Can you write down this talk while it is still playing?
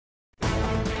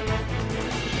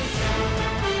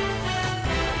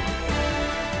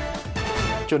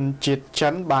ជនជាតិចិ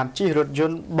នបានជិះរថយ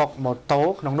ន្តបុកម៉ូតូ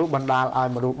ក្នុងនោះបណ្ដាលឲ្យ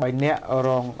មនុស្ស3នាក់រ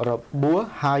ងរបួស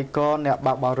ហើយក៏អ្នក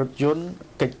បើកបររថយន្ត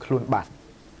គេចខ្លួនបាត់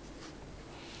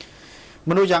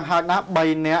មនុស្សយ៉ាងហោចណាស់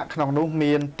3នាក់ក្នុងនោះ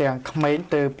មានទាំងក្មេង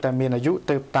ទៅតែមានអាយុ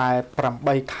ទៅតែ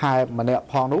8ខែម្នាក់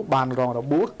ផងនោះបានរងរ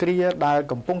បួសគ្រាដែល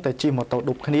កំពុងតែជិះម៉ូតូ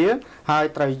ឌុបគ្នាហើយ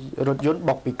ត្រូវរថយន្ត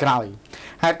បុកពីក្រោយ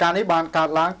ហេតុការណ៍នេះបានកើត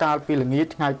ឡើងកាលពីល្ងាច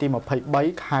ថ្ងៃទី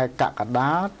23ខែកក្ក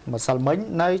ដាម្សិលមិញ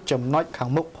នៅចំណុចខាង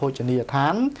មុខភោជនីយដ្ឋា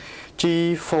ន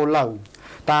G-Follow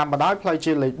តាមបណ្ដោយផ្លូវ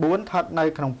ជាតិលេខ4ស្ថិតនៅ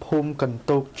ក្នុងភូមិកន្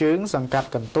ទោកជើងសង្កាត់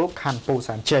កន្ទោកខណ្ឌពោធិ៍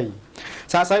សែនជ័យ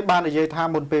សាស្ត្រីបាននិយាយថា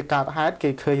មុនពេលកើតហេតុគេ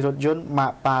ឃើញរថយន្ត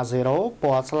Mazda 0 ព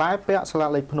ណ៌ស្លែពាក់ស្លាក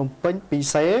លេខភ្នំពេញ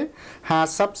 2C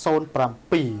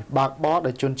 5007 បើកបរ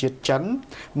ដោយជនជាតិចិន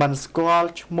មិនស្គាល់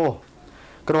ឈ្មោះ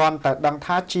គ្រាន់តែដឹង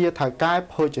ថាជាថៅកែ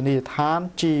ភោជនីយដ្ឋាន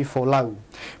G-Follow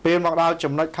ពេលមកដល់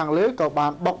ចំណុចខាងលើក៏បា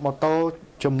នបុកម៉ូតូ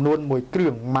ចំនួន1គ្រឿ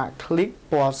ង Max Click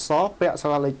ពណ៌សពាក់ស្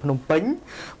លាកលេខភ្នំពេញ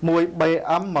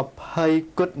 1BM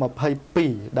 20x22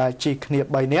 ដែលជិះគ្នា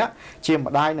3នាក់ជា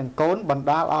ម្ដាយនិងកូនបណ្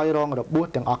ដាលឲ្យរងរបួស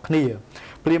ទាំងអស់គ្នា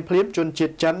ភ្លាមជនជា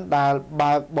តិចិនដែល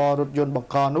បើកបររថយន្តប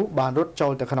ង្កនោះបានរត់ចូ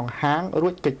លទៅក្នុងហាងរួ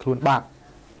ចគេចខ្លួនបាត់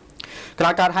ក្រោ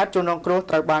យការហេតុជនរងគ្រោះ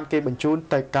ត្រូវបានគេបញ្ជូន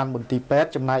ទៅកាន់មន្ទីរពេទ្យ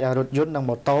ចំណែកឲ្យរថយន្តនិង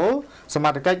ម៉ូតូសម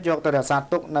ត្ថកិច្ចយកទៅរក្សា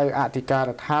ទុកនៅអធិការ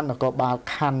ដ្ឋាននគរបាល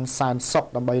ខណ្ឌសែនសុខ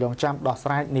ដើម្បីរងចាំដោះស្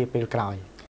រាយនាពេលក្រោយ